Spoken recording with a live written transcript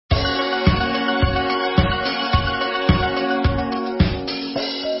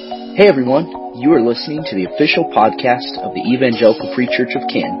Hey everyone, you are listening to the official podcast of the Evangelical Free Church of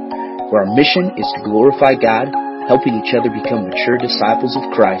Canton, where our mission is to glorify God, helping each other become mature disciples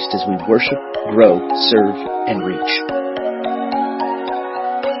of Christ as we worship, grow, serve, and reach.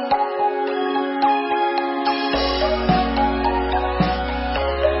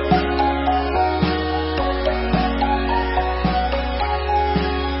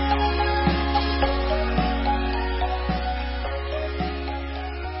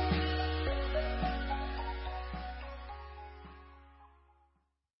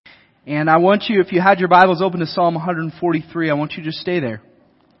 And I want you, if you had your Bibles open to Psalm 143, I want you to just stay there.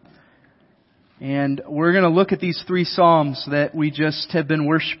 And we're going to look at these three Psalms that we just have been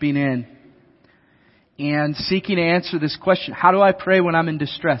worshiping in and seeking to answer this question: how do I pray when I'm in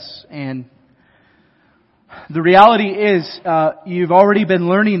distress? And the reality is, you've already been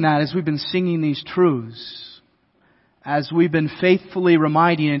learning that as we've been singing these truths, as we've been faithfully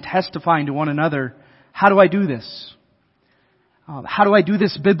reminding and testifying to one another. How do I do this? How do I do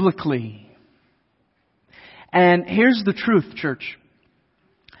this biblically? And here's the truth, church.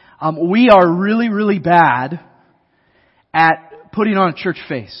 We are really, really bad at putting on a church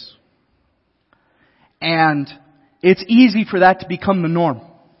face. And it's easy for that to become the norm.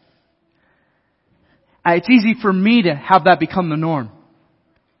 It's easy for me to have that become the norm.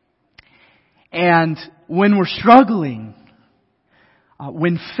 And when we're struggling,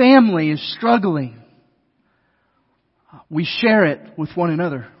 when family is struggling, we share it with one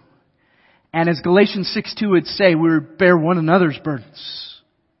another. And as Galatians 6:2 would say, we bear one another's burdens.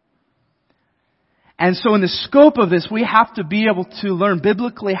 And so in the scope of this, we have to be able to learn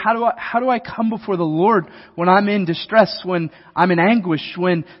biblically, how do I come before the Lord when I'm in distress, when I'm in anguish,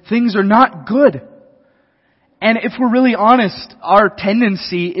 when things are not good? And if we're really honest, our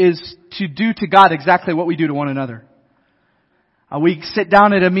tendency is to do to God exactly what we do to one another. We sit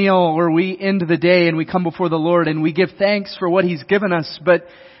down at a meal or we end the day and we come before the Lord and we give thanks for what He's given us. But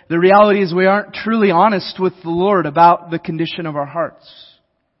the reality is we aren't truly honest with the Lord about the condition of our hearts.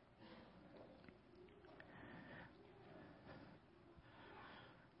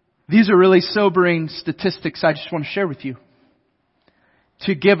 These are really sobering statistics I just want to share with you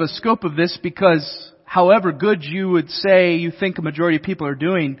to give a scope of this, because however good you would say you think a majority of people are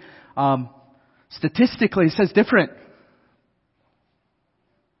doing, statistically it says different.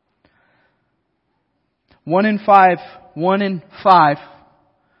 1 in 5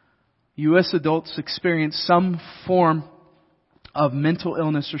 U.S. adults experience some form of mental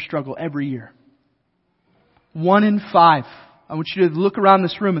illness or struggle every year. 1 in 5. I want you to look around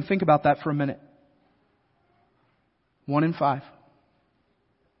this room and think about that for a minute. 1 in 5.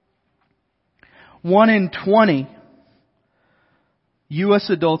 1 in 20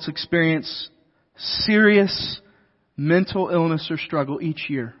 U.S. adults experience serious mental illness or struggle each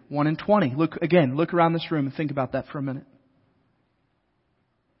year. 1 in 20. Look around this room and think about that for a minute.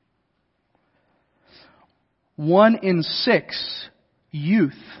 1 in 6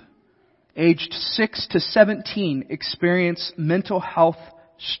 youth aged 6 to 17 experience mental health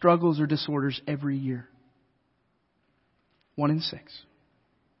struggles or disorders every year. 1 in 6.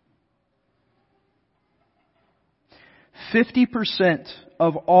 50%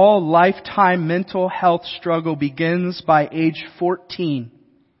 of all lifetime mental health struggle begins by age 14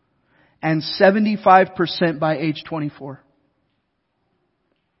 and 75% by age 24.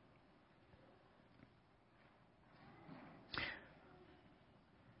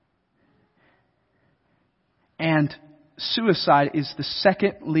 And suicide is the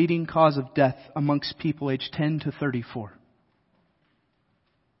second leading cause of death amongst people aged 10 to 34.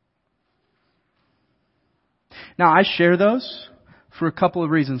 Now, I share those for a couple of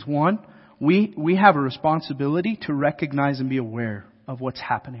reasons. One, we have a responsibility to recognize and be aware of what's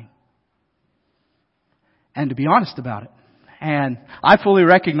happening, and to be honest about it. And I fully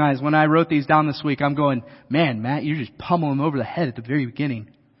recognize when I wrote these down this week, I'm going, man, Matt, you're just pummeling them over the head at the very beginning.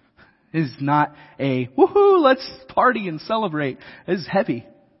 This is not a, woohoo, let's party and celebrate. This is heavy.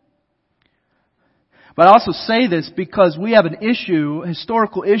 But I also say this because we have an issue, a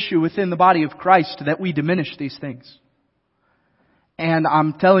historical issue within the body of Christ, that we diminish these things. And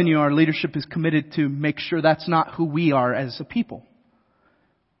I'm telling you, our leadership is committed to make sure that's not who we are as a people.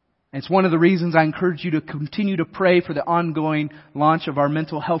 And it's one of the reasons I encourage you to continue to pray for the ongoing launch of our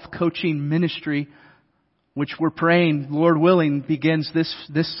mental health coaching ministry, which we're praying, Lord willing, begins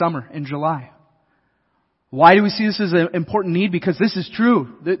this summer in July. Why do we see this as an important need? Because this is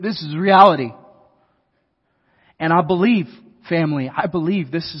true. This is reality. And I believe, family,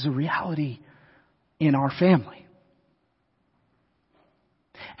 this is a reality in our family.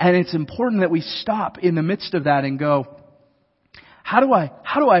 And it's important that we stop in the midst of that and go, How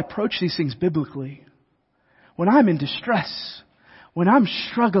do I approach these things biblically? When I'm in distress, when I'm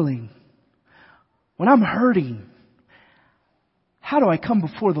struggling, when I'm hurting, how do I come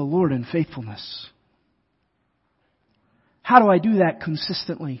before the Lord in faithfulness? How do I do that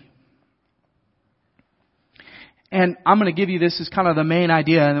consistently? And I'm going to give you this as kind of the main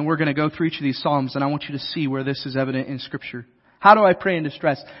idea, and then we're going to go through each of these Psalms, and I want you to see where this is evident in Scripture. How do I pray in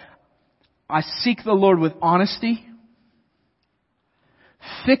distress? I seek the Lord with honesty,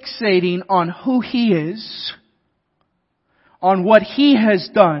 fixating on who He is, on what He has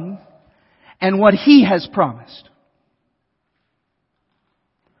done, and what He has promised.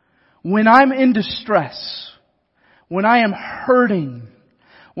 When I'm in distress, when I am hurting,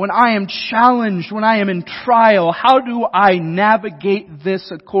 when I am challenged, when I am in trial, how do I navigate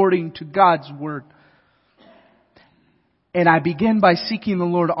this according to God's Word? And I begin by seeking the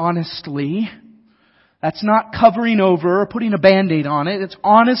Lord honestly. That's not covering over or putting a Band-Aid on it. It's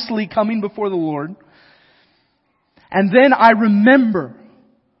honestly coming before the Lord. And then I remember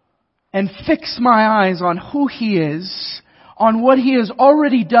and fix my eyes on who He is, on what He has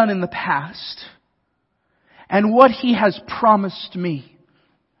already done in the past, and what He has promised me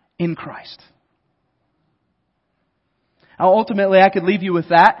in Christ. Now ultimately I could leave you with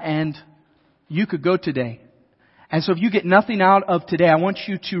that and you could go today. And so if you get nothing out of today, I want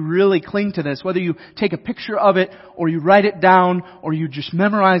you to really cling to this. Whether you take a picture of it, or you write it down, or you just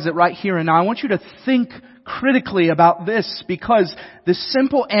memorize it right here and now. I want you to think critically about this, because the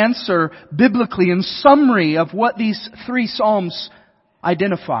simple answer biblically in summary of what these 3 Psalms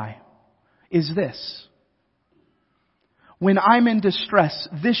identify is this. When I'm in distress,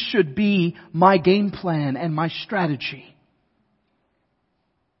 this should be my game plan and my strategy.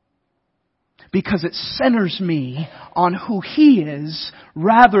 Because it centers me on who He is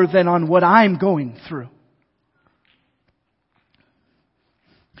rather than on what I'm going through.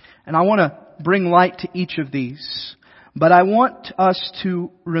 And I want to bring light to each of these. But I want us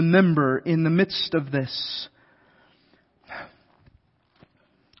to remember in the midst of this,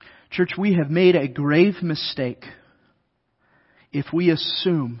 church, we have made a grave mistake if we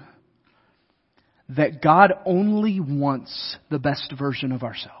assume that God only wants the best version of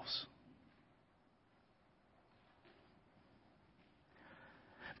ourselves.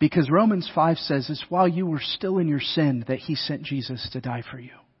 Because Romans 5 says it's while you were still in your sin that He sent Jesus to die for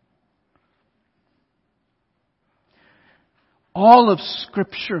you. All of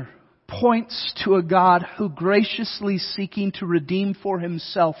Scripture points to a God who graciously seeking to redeem for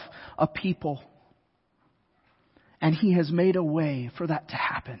Himself a people. And He has made a way for that to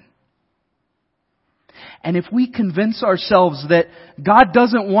happen. And if we convince ourselves that God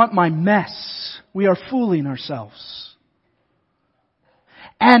doesn't want my mess, we are fooling ourselves.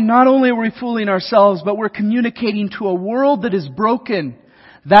 And not only are we fooling ourselves, but we're communicating to a world that is broken,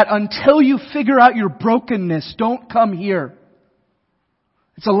 that until you figure out your brokenness, don't come here.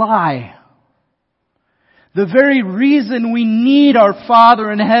 It's a lie. The very reason we need our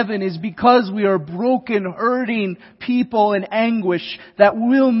Father in heaven is because we are broken, hurting people in anguish that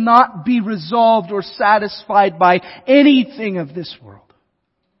will not be resolved or satisfied by anything of this world.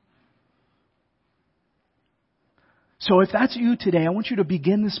 So if that's you today, I want you to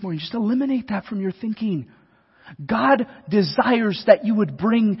begin this morning. Just eliminate that from your thinking. God desires that you would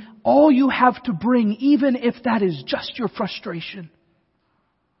bring all you have to bring, even if that is just your frustration.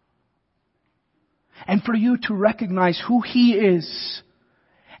 And for you to recognize who He is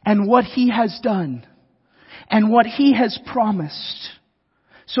and what He has done and what He has promised,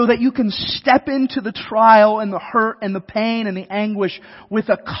 so that you can step into the trial and the hurt and the pain and the anguish with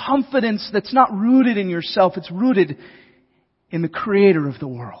a confidence that's not rooted in yourself. It's rooted in the Creator of the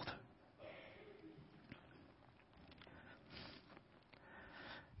world.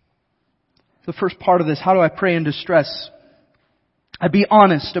 The first part of this, how do I pray in distress? I be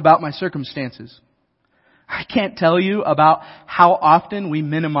honest about my circumstances. I can't tell you about how often we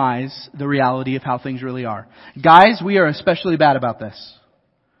minimize the reality of how things really are. Guys, we are especially bad about this.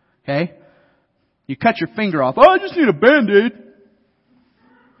 Okay? You cut your finger off. Oh, I just need a Band-Aid.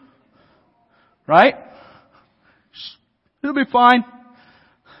 Right? It'll be fine.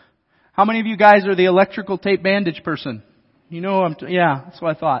 How many of you guys are the electrical tape bandage person? You know yeah, that's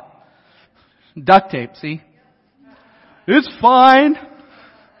what I thought. Duct tape, see? It's fine.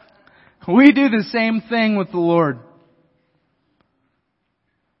 We do the same thing with the Lord.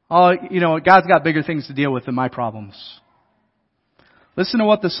 Oh, God's got bigger things to deal with than my problems. Listen to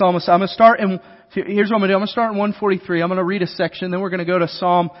what the psalmist, here's what I'm going to do. I'm going to start in 143. I'm going to read a section. Then we're going to go to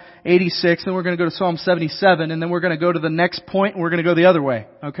Psalm 86. Then we're going to go to Psalm 77. And then we're going to go to the next point and we're going to go the other way.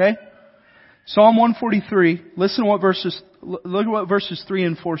 Okay? Psalm 143, look at what verses 3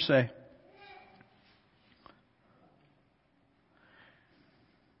 and 4 say.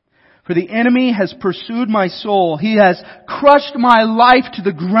 For the enemy has pursued my soul. He has crushed my life to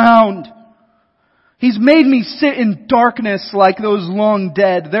the ground. He's made me sit in darkness like those long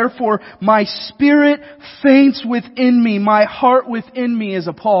dead. Therefore, my spirit faints within me. My heart within me is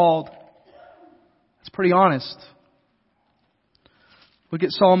appalled. That's pretty honest. Look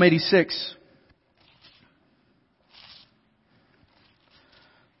at Psalm 86.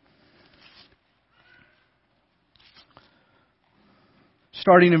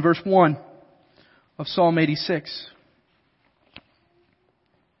 Starting in verse 1 of Psalm 86.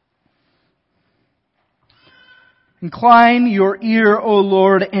 Incline your ear, O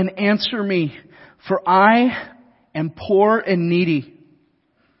Lord, and answer me, for I am poor and needy.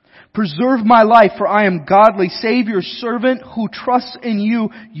 Preserve my life, for I am godly. Save your servant who trusts in you.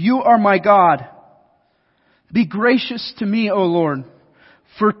 You are my God. Be gracious to me, O Lord,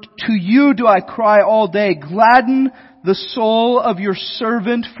 for to you do I cry all day. Gladden the soul of your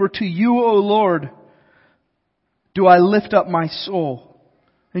servant, for to you, O Lord, do I lift up my soul.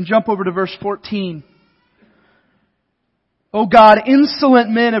 And jump over to verse 14. O God, insolent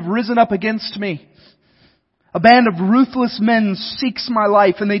men have risen up against me. A band of ruthless men seeks my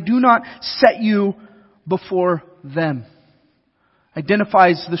life, and they do not set you before them.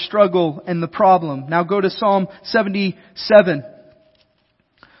 Identifies the struggle and the problem. Now go to Psalm 77.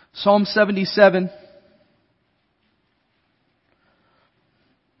 Psalm 77.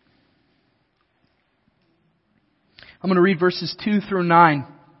 I'm going to read verses 2 through 9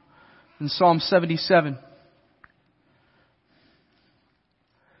 in Psalm 77.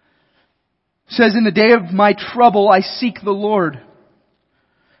 It says, in the day of my trouble I seek the Lord.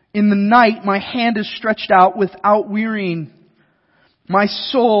 In the night my hand is stretched out without wearying. My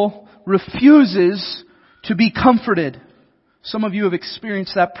soul refuses to be comforted. Some of you have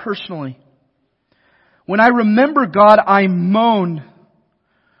experienced that personally. When I remember God, I moan.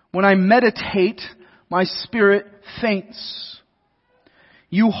 When I meditate, my spirit faints.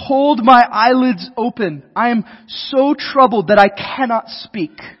 You hold my eyelids open. I am so troubled that I cannot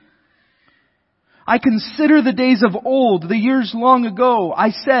speak. I consider the days of old, the years long ago. I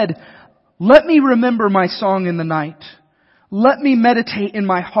said, let me remember my song in the night. Let me meditate in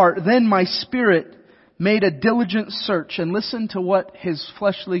my heart. Then my spirit made a diligent search, and listen to what his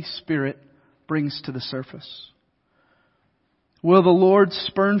fleshly spirit brings to the surface. Will the Lord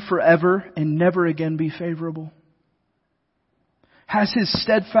spurn forever and never again be favorable? Has his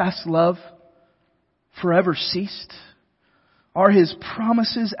steadfast love forever ceased? Are his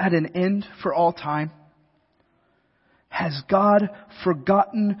promises at an end for all time? Has God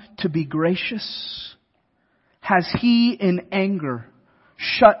forgotten to be gracious? Has he in anger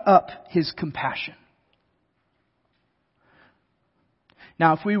shut up his compassion?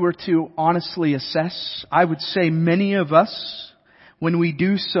 Now, if we were to honestly assess, I would say many of us, when we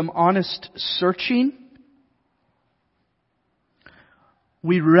do some honest searching,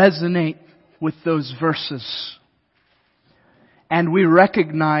 we resonate with those verses. And we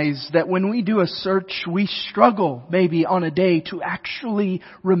recognize that when we do a search, we struggle maybe on a day to actually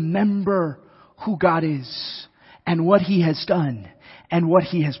remember who God is and what He has done and what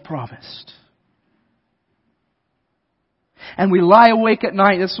He has promised. And we lie awake at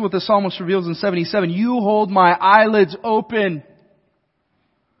night. This is what the psalmist reveals in 77. You hold my eyelids open.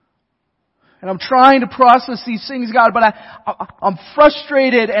 And I'm trying to process these things, God, but I'm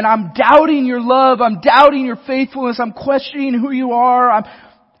frustrated and I'm doubting your love. I'm doubting your faithfulness. I'm questioning who you are.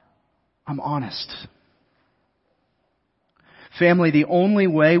 I'm honest. Family, the only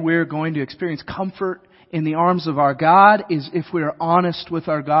way we're going to experience comfort in the arms of our God is if we are honest with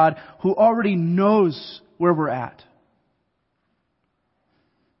our God who already knows where we're at.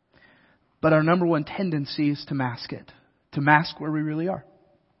 But our number one tendency is to mask it, to mask where we really are.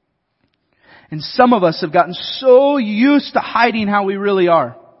 And some of us have gotten so used to hiding how we really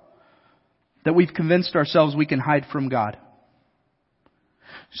are that we've convinced ourselves we can hide from God.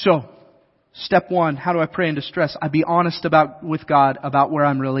 So, step one, how do I pray in distress? I be honest with God about where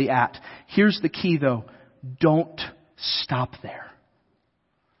I'm really at. Here's the key though. Don't stop there.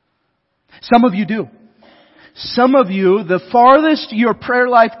 Some of you do. Some of you, the farthest your prayer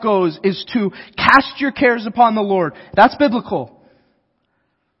life goes is to cast your cares upon the Lord. That's biblical.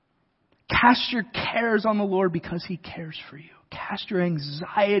 Cast your cares on the Lord because He cares for you. Cast your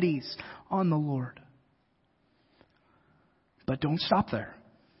anxieties on the Lord. But don't stop there.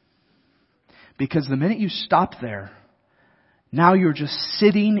 Because the minute you stop there, now you're just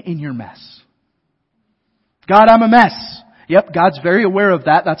sitting in your mess. God, I'm a mess. Yep, God's very aware of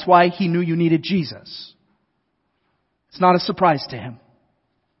that. That's why He knew you needed Jesus. It's not a surprise to Him.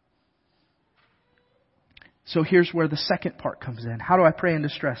 So here's where the second part comes in. How do I pray in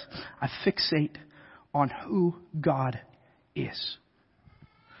distress? I fixate on who God is.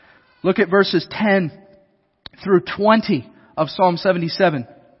 Look at verses 10 through 20 of Psalm 77.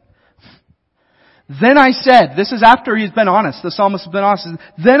 Then I said, this is after he's been honest, the psalmist has been honest.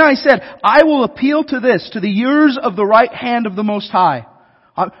 Then I said, I will appeal to the ears of the right hand of the Most High.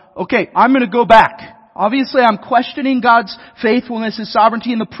 Okay, I'm going to go back. Obviously I'm questioning God's faithfulness, His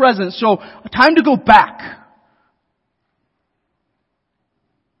sovereignty in the present, so time to go back.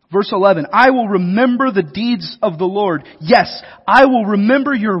 Verse 11, I will remember the deeds of the Lord. Yes, I will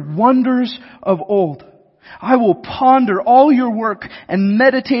remember your wonders of old. I will ponder all your work and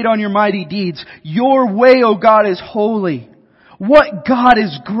meditate on your mighty deeds. Your way, O God, is holy. What God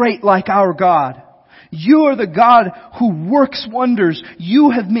is great like our God? You are the God who works wonders.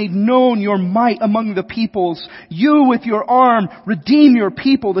 You have made known your might among the peoples. You with your arm redeem your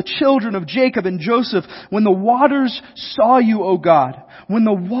people, the children of Jacob and Joseph. When the waters saw you, O God, when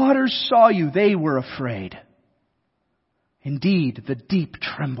the waters saw you, they were afraid. Indeed, the deep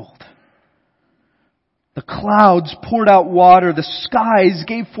trembled. The clouds poured out water. The skies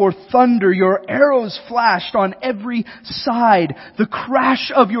gave forth thunder. Your arrows flashed on every side. The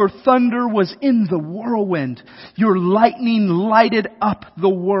crash of your thunder was in the whirlwind. Your lightning lighted up the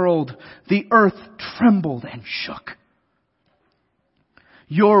world. The earth trembled and shook.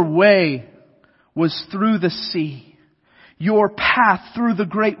 Your way was through the sea, your path through the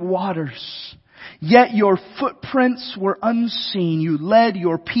great waters. Yet your footprints were unseen. You led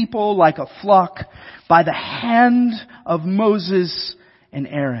your people like a flock by the hand of Moses and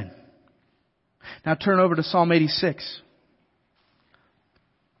Aaron. Now turn over to Psalm 86.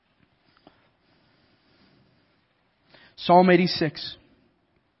 Psalm 86.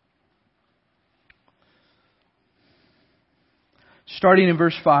 Starting in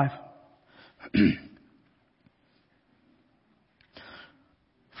verse 5.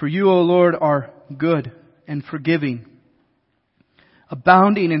 For you, O Lord, are good and forgiving,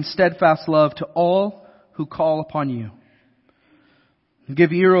 abounding in steadfast love to all who call upon you.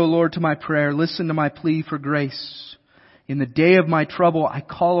 Give ear, O Lord, to my prayer. Listen to my plea for grace. In the day of my trouble, I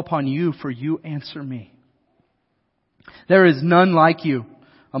call upon you, for you answer me. There is none like you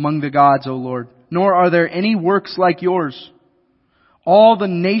among the gods, O Lord, nor are there any works like yours. All the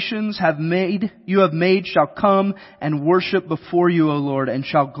nations you have made shall come and worship before you, O Lord, and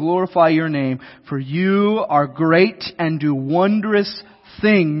shall glorify your name. For you are great and do wondrous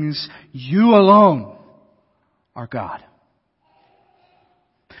things. You alone are God.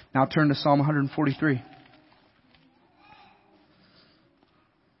 Now turn to Psalm 143.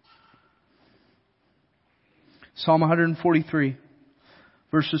 Psalm 143,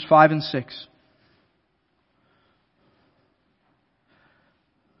 verses 5 and 6.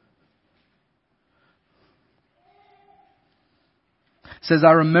 It says,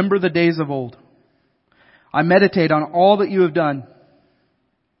 I remember the days of old. I meditate on all that you have done.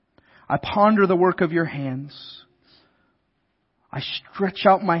 I ponder the work of your hands. I stretch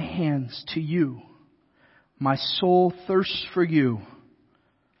out my hands to you. My soul thirsts for you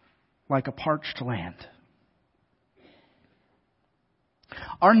like a parched land.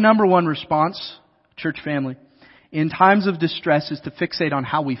 Our number one response, church family, in times of distress is to fixate on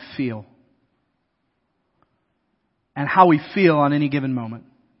how we feel. And how we feel on any given moment.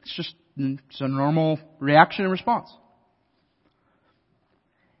 It's a normal reaction and response.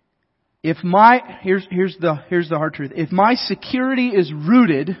 Here's the hard truth. If my security is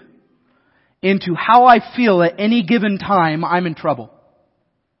rooted into how I feel at any given time, I'm in trouble.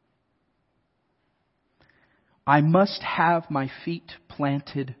 I must have my feet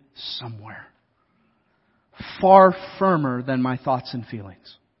planted somewhere, far firmer than my thoughts and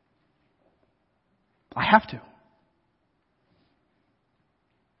feelings. I have to.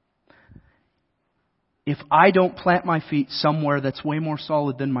 If I don't plant my feet somewhere that's way more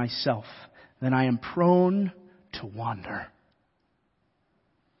solid than myself, then I am prone to wander.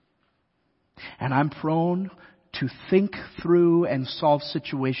 And I'm prone to think through and solve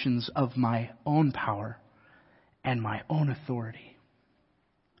situations of my own power and my own authority.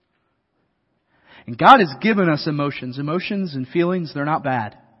 And God has given us emotions. Emotions and feelings, they're not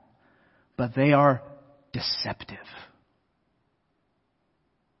bad, but they are deceptive.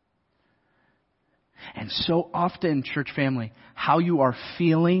 And so often, church family, how you are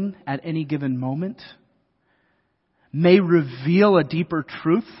feeling at any given moment may reveal a deeper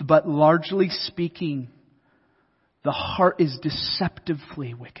truth, but largely speaking, the heart is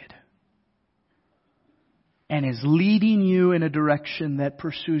deceptively wicked. and is leading you in a direction that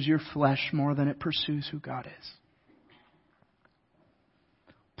pursues your flesh more than it pursues who God is.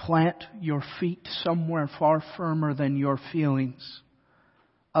 Plant your feet somewhere far firmer than your feelings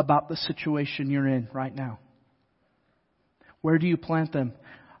about the situation you're in right now. Where do you plant them?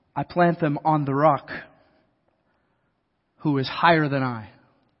 I plant them on the rock, who is higher than I.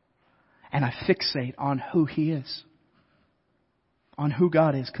 And I fixate on who He is. On who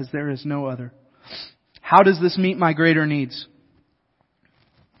God is, because there is no other. How does this meet my greater needs?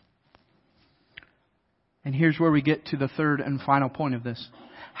 And here's where we get to the third and final point of this.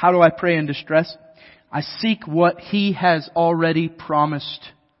 How do I pray in distress? I seek what He has already promised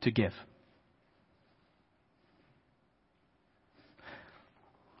to give.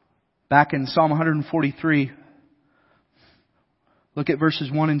 Back in Psalm 143, look at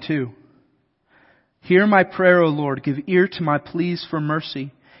verses 1 and 2. Hear my prayer, O Lord. Give ear to my pleas for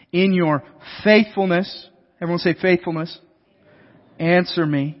mercy. In your faithfulness, everyone say faithfulness, answer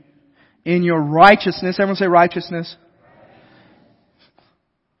me. In your righteousness, everyone say righteousness.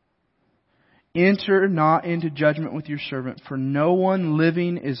 Enter not into judgment with your servant, for no one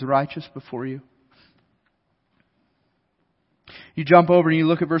living is righteous before you. You jump over and you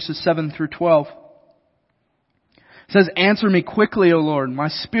look at verses 7 through 12. It says, answer me quickly, O Lord. My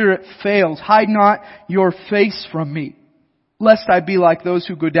spirit fails. Hide not your face from me, lest I be like those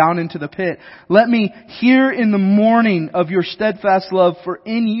who go down into the pit. Let me hear in the morning of your steadfast love, for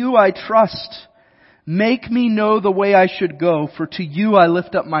in you I trust. Make me know the way I should go, for to you I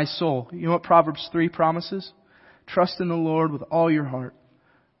lift up my soul. You know what Proverbs 3 promises? Trust in the Lord with all your heart.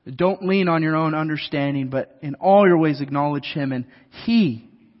 Don't lean on your own understanding, but in all your ways acknowledge Him, and He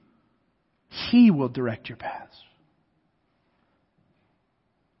will direct your paths.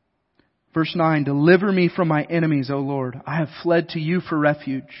 Verse 9, deliver me from my enemies, O Lord. I have fled to you for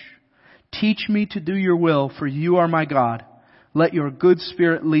refuge. Teach me to do your will, for you are my God. Let your good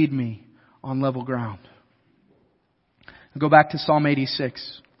spirit lead me on level ground. I'll go back to Psalm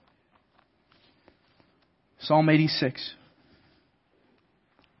 86. Psalm 86.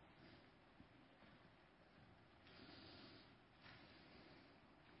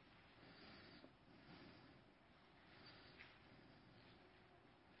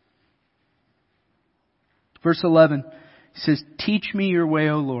 Verse 11, he says, teach me your way,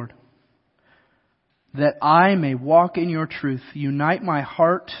 O Lord, that I may walk in your truth. Unite my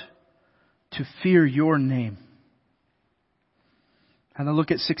heart to fear your name. And then look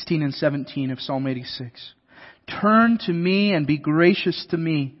at 16 and 17 of Psalm 86. Turn to me and be gracious to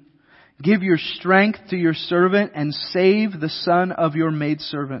me. Give your strength to your servant and save the son of your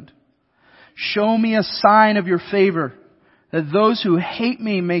maidservant. Show me a sign of your favor, that those who hate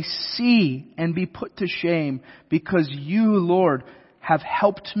me may see and be put to shame, because you, Lord, have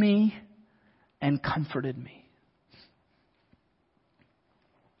helped me and comforted me.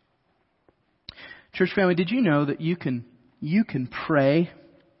 Church family, did you know that you can pray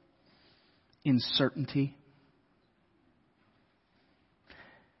in certainty?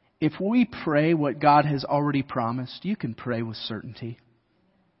 If we pray what God has already promised, you can pray with certainty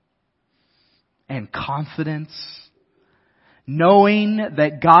and confidence, knowing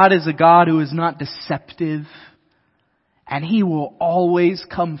that God is a God who is not deceptive, and He will always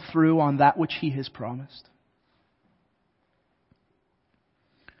come through on that which He has promised.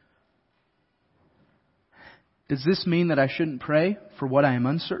 Does this mean that I shouldn't pray for what I am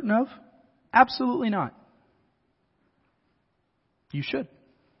uncertain of? Absolutely not. You should.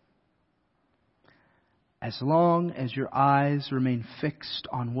 As long as your eyes remain fixed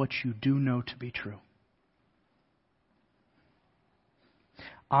on what you do know to be true.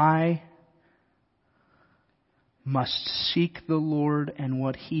 I must seek the Lord and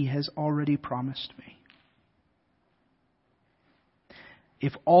what He has already promised me.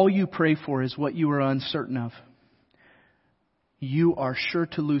 If all you pray for is what you are uncertain of, you are sure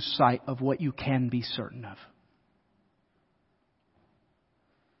to lose sight of what you can be certain of.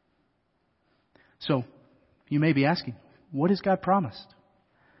 So, you may be asking, what has God promised?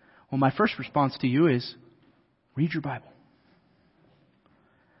 Well, my first response to you is, read your Bible.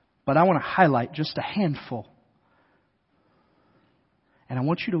 But I want to highlight just a handful. And I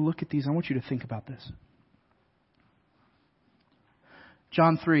want you to look at these. I want you to think about this.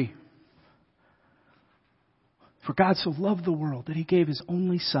 John 3. For God so loved the world that He gave His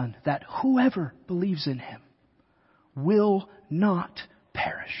only Son, that whoever believes in Him will not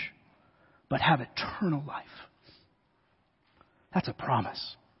perish, but have eternal life. That's a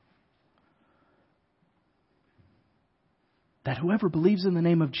promise. That whoever believes in the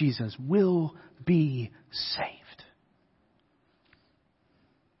name of Jesus will be saved.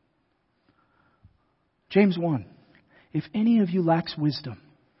 James 1. If any of you lacks wisdom,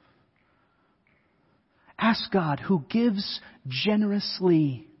 ask God, who gives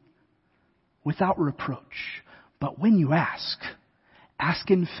generously without reproach. But when you ask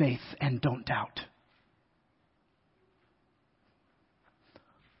in faith and don't doubt.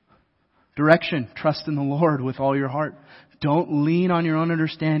 Direction, trust in the Lord with all your heart. Don't lean on your own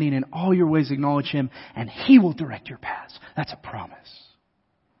understanding. In all your ways acknowledge Him, and He will direct your paths. That's a promise.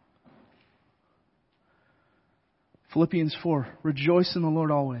 Philippians 4, rejoice in the Lord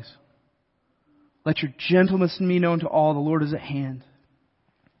always. Let your gentleness be known to all. The Lord is at hand.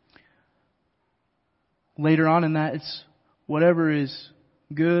 Later on in that, it's whatever is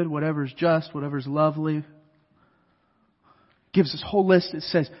good, whatever is just, whatever is lovely. Gives this whole list. It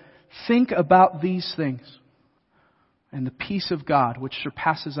says, think about these things, and the peace of God, which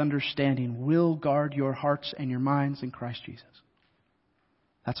surpasses understanding, will guard your hearts and your minds in Christ Jesus.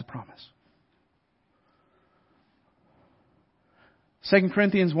 That's a promise. 2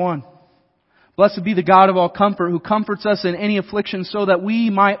 Corinthians 1. Blessed be the God of all comfort, who comforts us in any affliction, so that we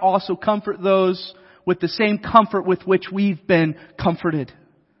might also comfort those with the same comfort with which we've been comforted.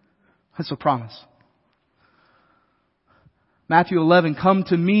 That's a promise. Matthew 11, come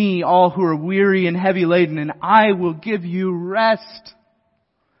to me, all who are weary and heavy laden, and I will give you rest.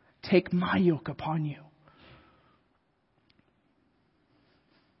 Take my yoke upon you.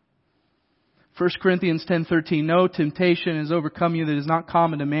 1 Corinthians 10:13, no temptation has overcome you that is not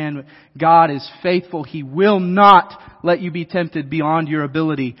common to man, but God is faithful. He will not let you be tempted beyond your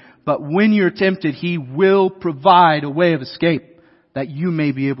ability. But when you're tempted, He will provide a way of escape that you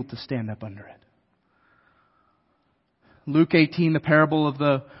may be able to stand up under it. Luke 18, the parable of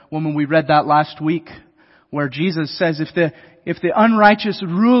the woman, we read that last week, where Jesus says if the unrighteous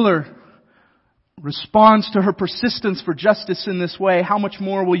ruler responds to her persistence for justice in this way, how much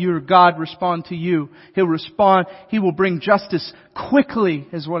more will your God respond to you? He'll respond. He will bring justice quickly,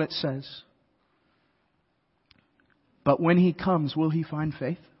 is what it says. But when He comes, will He find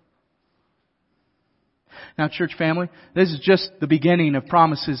faith? Now, church family, this is just the beginning of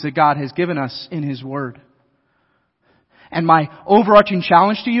promises that God has given us in His Word. And my overarching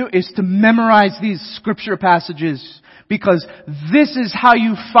challenge to you is to memorize these scripture passages, because this is how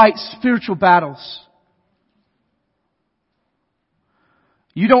you fight spiritual battles.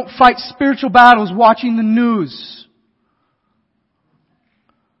 You don't fight spiritual battles watching the news.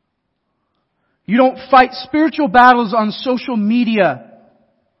 You don't fight spiritual battles on social media.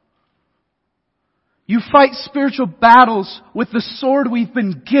 You fight spiritual battles with the sword we've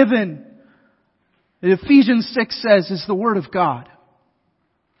been given. Ephesians 6 says is the Word of God.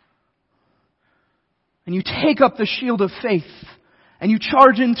 And you take up the shield of faith and you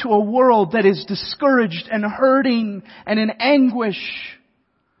charge into a world that is discouraged and hurting and in anguish.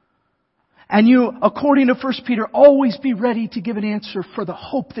 And you, according to 1 Peter, always be ready to give an answer for the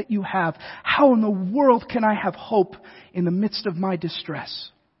hope that you have. How in the world can I have hope in the midst of my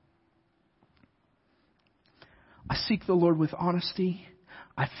distress? I seek the Lord with honesty.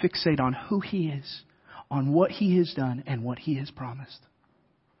 I fixate on who He is, on what He has done, and what He has promised.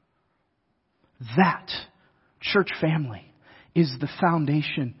 That, church family, is the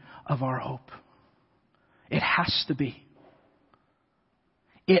foundation of our hope. It has to be.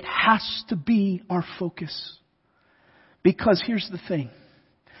 It has to be our focus. Because here's the thing.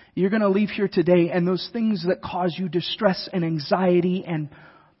 You're going to leave here today, and those things that cause you distress and anxiety and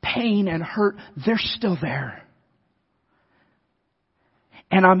pain and hurt, they're still there.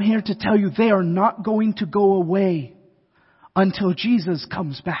 And I'm here to tell you they are not going to go away until Jesus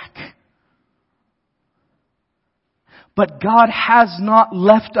comes back. But God has not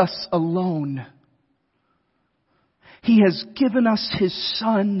left us alone. He has given us His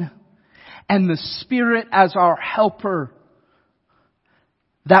Son and the Spirit as our helper,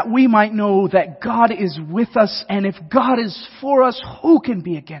 that we might know that God is with us, and if God is for us, who can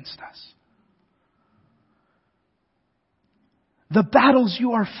be against us? The battles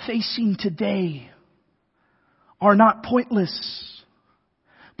you are facing today are not pointless.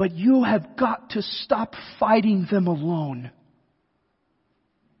 But you have got to stop fighting them alone.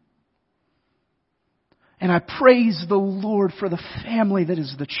 And I praise the Lord for the family that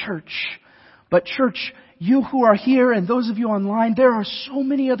is the church. But church, you who are here and those of you online, there are so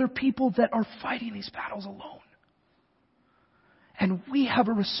many other people that are fighting these battles alone. And we have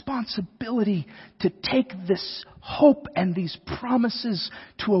a responsibility to take this hope and these promises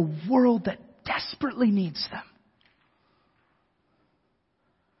to a world that desperately needs them.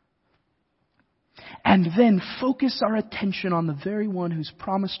 And then focus our attention on the very one who's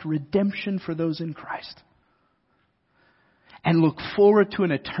promised redemption for those in Christ. And look forward to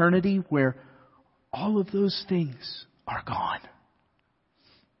an eternity where all of those things are gone.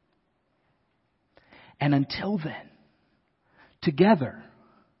 And until then, together,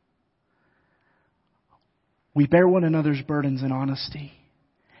 we bear one another's burdens in honesty,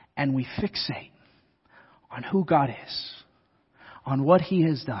 and we fixate on who God is, on what He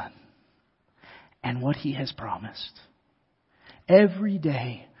has done, and what He has promised. Every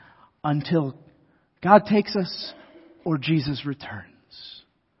day until God takes us or Jesus returns.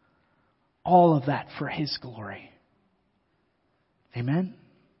 All of that for His glory. Amen?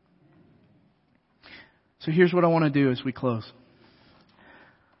 So here's what I want to do as we close.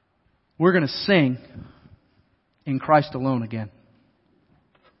 We're going to sing In Christ Alone again.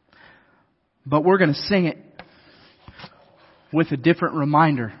 But we're going to sing it with a different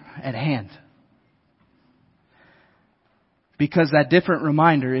reminder at hand. Because that different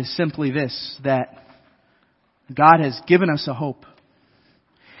reminder is simply this, that God has given us a hope.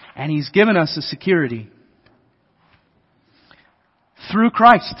 And He's given us a security. Through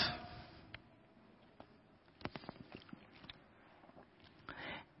Christ.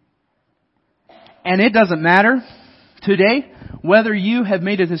 And it doesn't matter today whether you have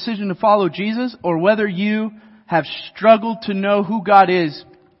made a decision to follow Jesus or whether you have struggled to know who God is.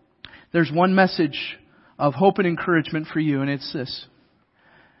 There's one message of hope and encouragement for you, and it's this.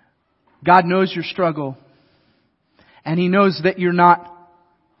 God knows your struggle, and He knows that you're not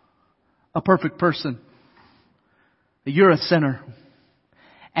a perfect person. That you're a sinner,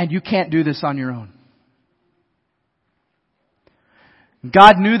 and you can't do this on your own.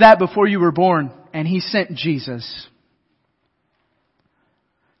 God knew that before you were born, and He sent Jesus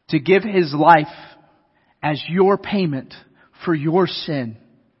to give His life as your payment for your sin.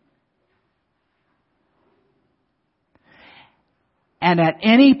 And at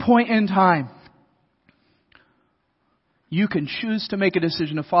any point in time, you can choose to make a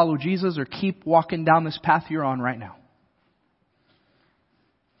decision to follow Jesus or keep walking down this path you're on right now.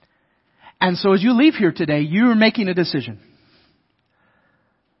 And so as you leave here today, you're making a decision.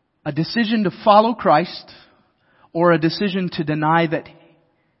 A decision to follow Christ or a decision to deny that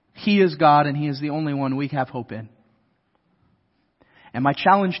He is God and He is the only one we have hope in. And my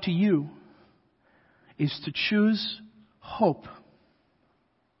challenge to you is to choose hope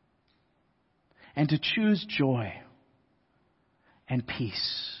and to choose joy and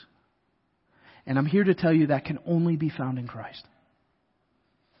peace. And I'm here to tell you that can only be found in Christ.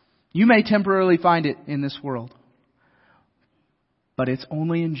 You may temporarily find it in this world, but it's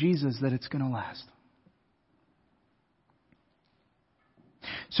only in Jesus that it's going to last.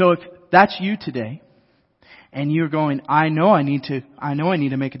 So if that's you today, and you're going, I know I need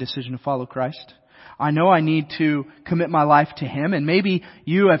to make a decision to follow Christ. I know I need to commit my life to Him. And maybe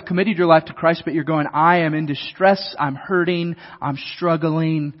you have committed your life to Christ, but you're going, I am in distress, I'm hurting, I'm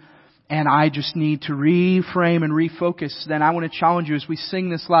struggling, and I just need to reframe and refocus. Then I want to challenge you as we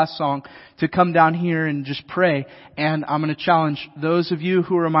sing this last song to come down here and just pray. And I'm going to challenge those of you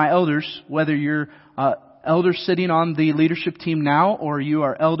who are my elders, whether you're elders sitting on the leadership team now or you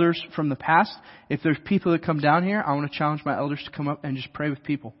are elders from the past. If there's people that come down here, I want to challenge my elders to come up and just pray with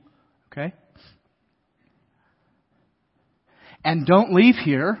people. Okay? And don't leave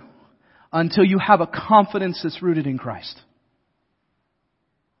here until you have a confidence that's rooted in Christ.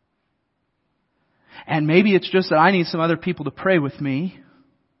 And maybe it's just that I need some other people to pray with me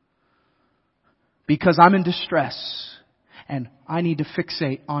because I'm in distress and I need to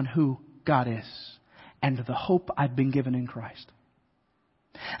fixate on who God is and the hope I've been given in Christ.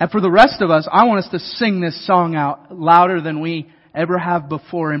 And for the rest of us, I want us to sing this song out louder than we ever have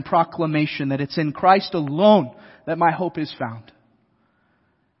before in proclamation that it's in Christ alone that my hope is found.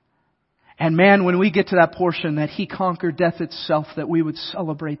 And man, when we get to that portion that He conquered death itself, that we would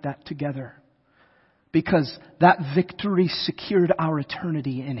celebrate that together. Because that victory secured our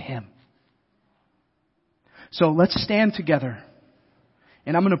eternity in Him. So let's stand together.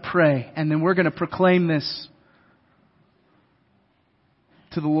 And I'm going to pray. And then we're going to proclaim this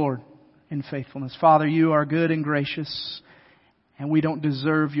to the Lord in faithfulness. Father, You are good and gracious. And we don't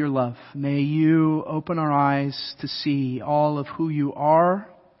deserve Your love. May You open our eyes to see all of who You are,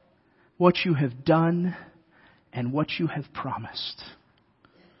 what You have done, and what You have promised.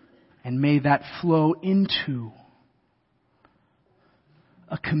 And may that flow into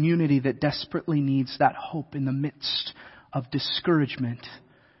a community that desperately needs that hope in the midst of discouragement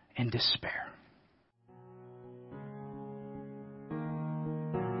and despair.